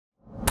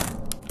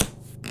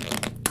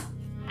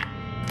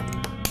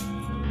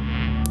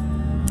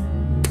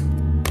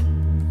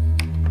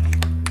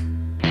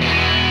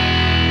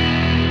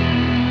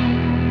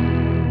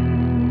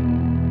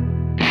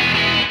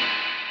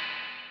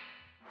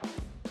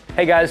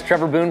Hey guys,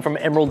 Trevor Boone from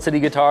Emerald City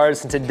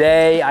Guitars, and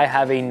today I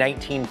have a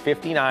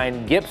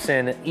 1959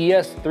 Gibson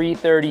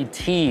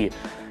ES-330T.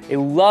 A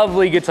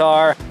lovely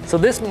guitar. So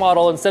this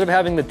model, instead of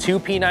having the two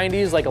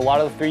P90s like a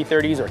lot of the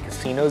 330s or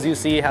casinos you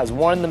see, has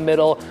one in the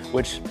middle,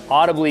 which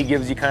audibly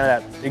gives you kind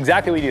of that,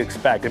 exactly what you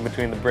expect in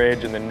between the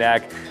bridge and the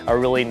neck, a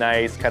really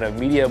nice kind of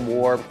medium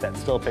warp that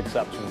still picks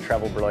up some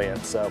treble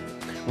brilliance. So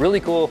really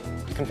cool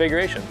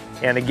configuration.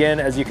 And again,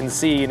 as you can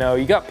see,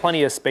 you got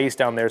plenty of space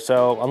down there.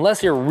 So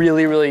unless you're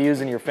really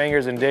using your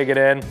fingers and dig it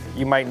in,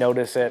 you might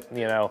notice it,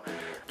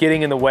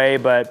 getting in the way,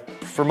 but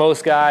for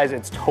most guys,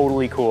 it's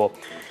totally cool.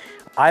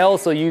 I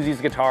also use these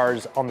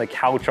guitars on the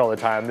couch all the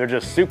time. They're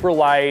just super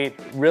light,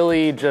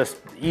 really just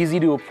easy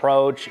to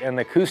approach, and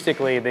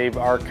acoustically, they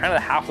are kind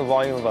of half the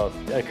volume of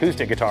an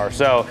acoustic guitar.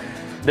 So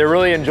they're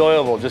really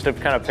enjoyable just to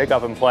kind of pick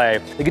up and play.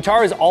 The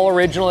guitar is all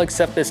original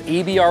except this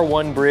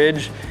ABR1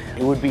 bridge.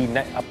 It would be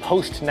a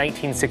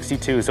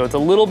post-1962, so it's a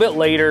little bit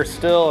later,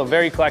 still a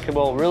very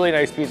collectible, really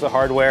nice piece of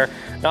hardware.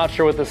 Not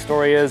sure what the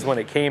story is. When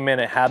it came in,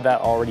 it had that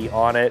already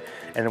on it,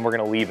 and then we're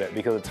gonna leave it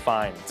because it's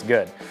fine, it's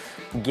good.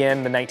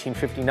 Again, the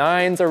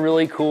 1959s are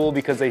really cool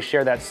because they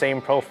share that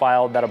same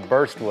profile that a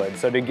burst would.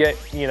 So to get,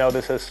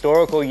 this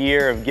historical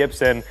year of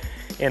Gibson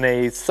in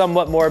a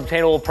somewhat more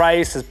obtainable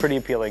price is pretty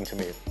appealing to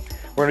me.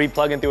 We're gonna be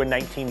plugging through a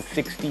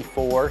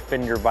 1964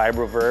 Fender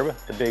Vibroverb,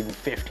 the big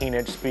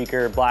 15-inch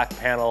speaker, black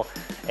panel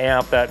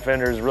amp that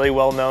Fender is really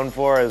well known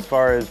for, as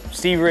far as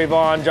Stevie Ray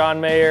Vaughan, John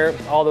Mayer,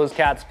 all those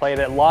cats played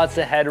it, lots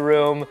of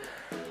headroom.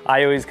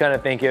 I always kind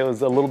of think it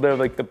was a little bit of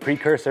like the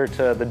precursor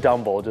to the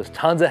Dumble, just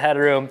tons of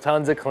headroom,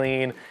 tons of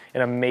clean,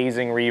 an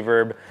amazing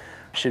reverb.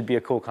 Should be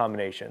a cool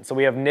combination. So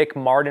we have Nick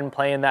Mardon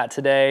playing that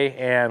today,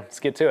 and let's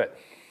get to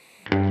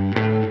it.